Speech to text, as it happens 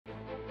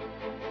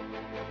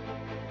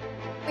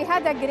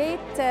had a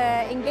great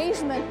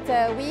engagement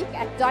week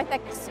at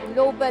GITEX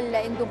Global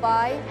in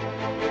Dubai.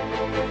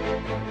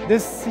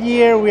 This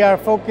year we are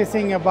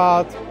focusing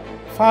about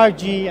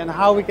 5G and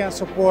how we can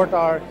support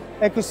our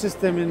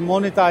ecosystem in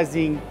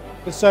monetizing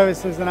the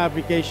services and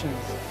applications.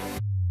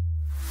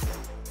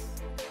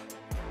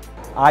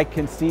 I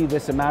can see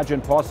this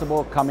Imagine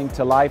Possible coming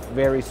to life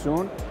very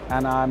soon,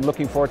 and I'm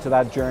looking forward to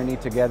that journey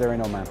together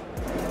in Oman.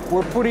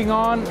 We're putting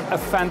on a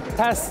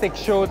fantastic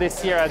show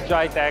this year at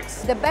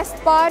GITEX. The best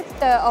part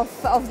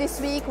of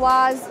this week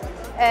was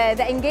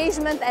the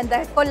engagement and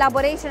the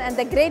collaboration and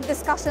the great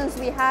discussions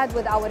we had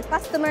with our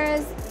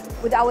customers,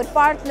 with our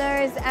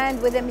partners,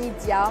 and with the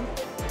media.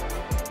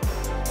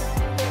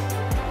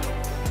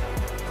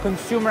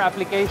 Consumer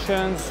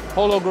applications,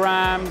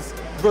 holograms,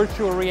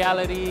 virtual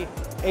reality,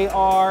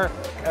 AR,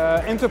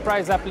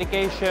 enterprise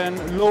application,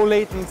 low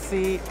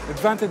latency,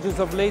 advantages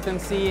of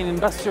latency in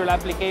industrial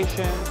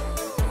application.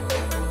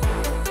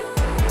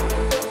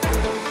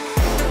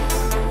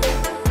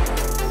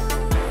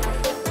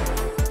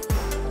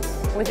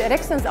 With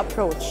Ericsson's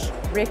approach,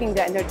 breaking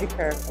the energy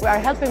curve, we are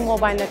helping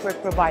mobile network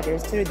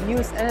providers to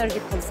reduce energy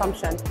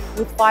consumption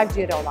with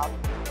 5G rollout,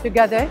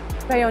 together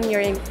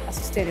pioneering a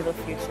sustainable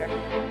future.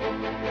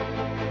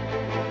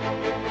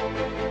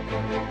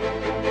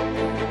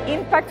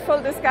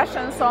 Impactful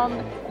discussions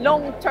on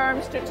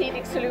long-term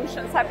strategic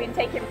solutions have been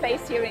taking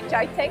place here in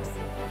GITEX,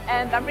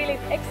 and I'm really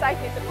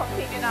excited to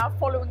continue now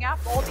following up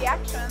all the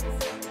actions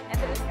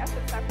and the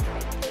discussions that we're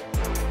making.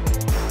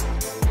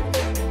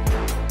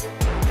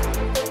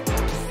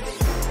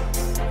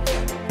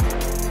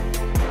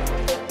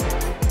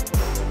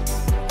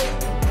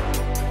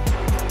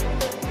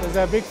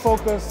 There's a big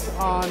focus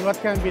on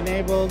what can be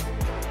enabled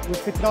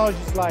with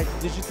technologies like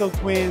digital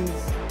twins,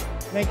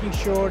 making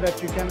sure that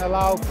you can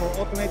allow for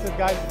automated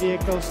guided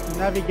vehicles to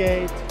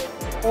navigate,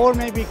 or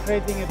maybe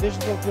creating a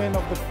digital twin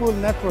of the full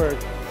network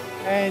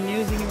and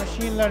using a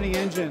machine learning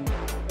engine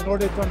in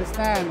order to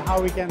understand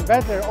how we can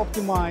better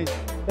optimize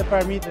the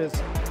parameters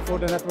for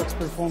the network's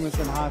performance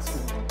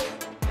enhancement.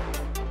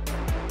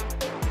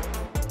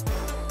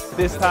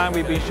 This time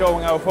we've been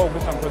showing our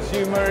focus on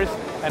consumers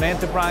and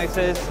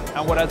enterprises,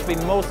 and what has been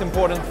most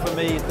important for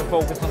me is the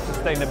focus on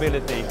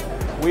sustainability.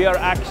 We are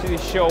actually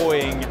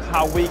showing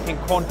how we can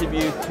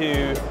contribute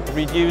to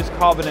reduce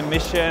carbon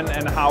emission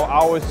and how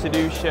our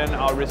solutions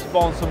are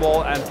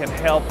responsible and can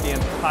help the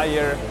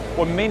entire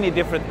or many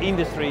different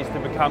industries to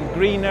become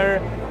greener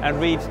and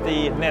reach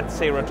the net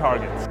zero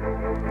targets.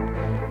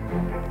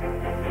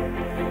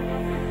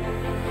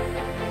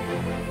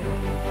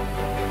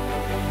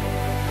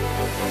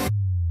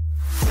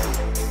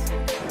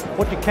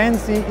 What you can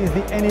see is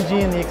the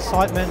energy and the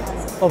excitement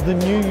of the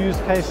new use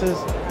cases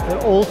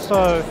that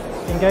also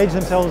engage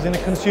themselves in a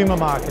consumer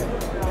market.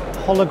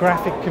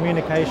 Holographic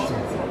communication,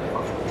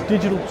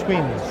 digital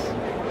twins,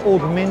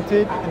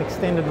 augmented and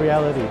extended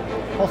reality.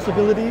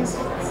 Possibilities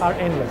are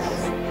endless.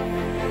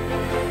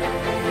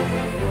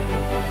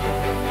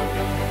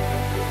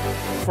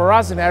 For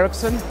us in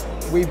Ericsson,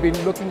 we've been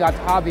looking at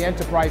how the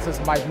enterprises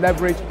might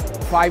leverage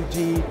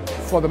 5G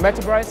for the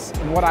metaverse,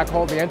 in what I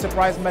call the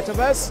enterprise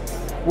metaverse,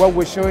 where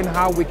we're showing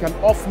how we can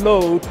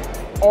offload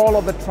all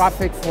of the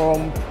traffic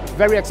from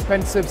very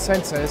expensive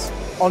sensors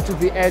onto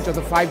the edge of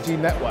the 5G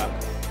network.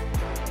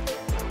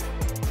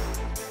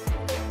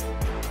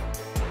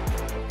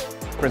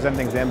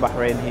 Presenting Zain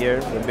Bahrain here.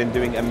 We've been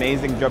doing an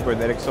amazing job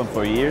with Ericsson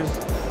for years.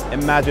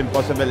 Imagine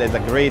Possible is a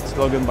great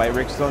slogan by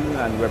Ericsson,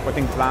 and we're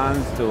putting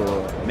plans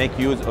to make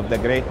use of the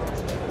great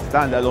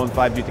standalone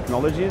 5G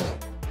technologies.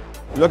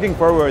 Looking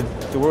forward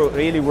to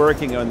really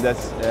working on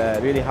this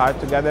really hard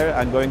together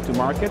and going to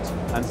market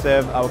and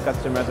serve our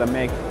customers and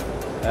make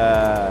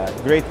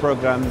great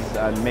programs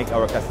and make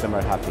our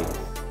customer happy.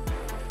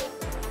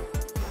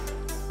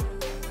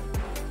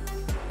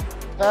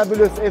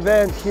 Fabulous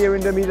event here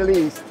in the Middle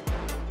East.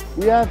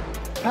 We have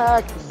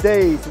packed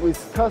days with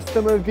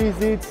customer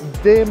visits,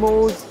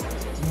 demos,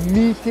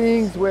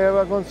 meetings where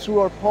we're going through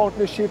our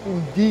partnership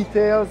in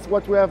details,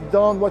 what we have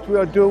done, what we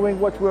are doing,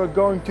 what we are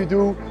going to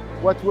do,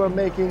 what we're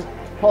making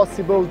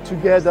possible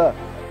together.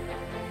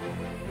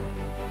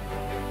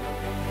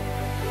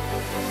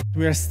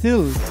 We are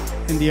still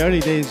in the early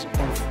days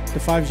of the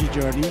 5G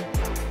journey,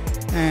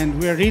 and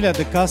we are really at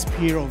the cusp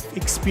here of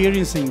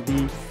experiencing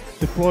the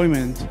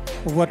deployment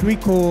of what we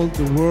call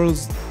the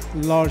world's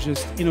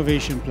largest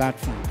innovation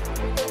platform.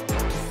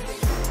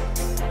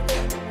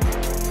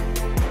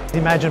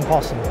 Imagine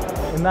possible.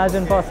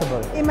 Imagine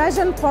possible.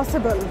 Imagine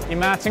possible.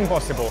 Imagine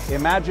possible.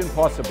 Imagine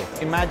possible.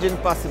 Imagine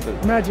possible.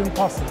 Imagine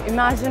possible.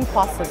 Imagine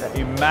possible.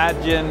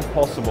 Imagine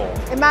possible.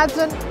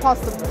 Imagine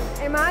possible.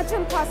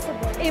 Imagine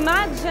possible.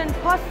 Imagine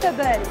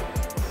possible.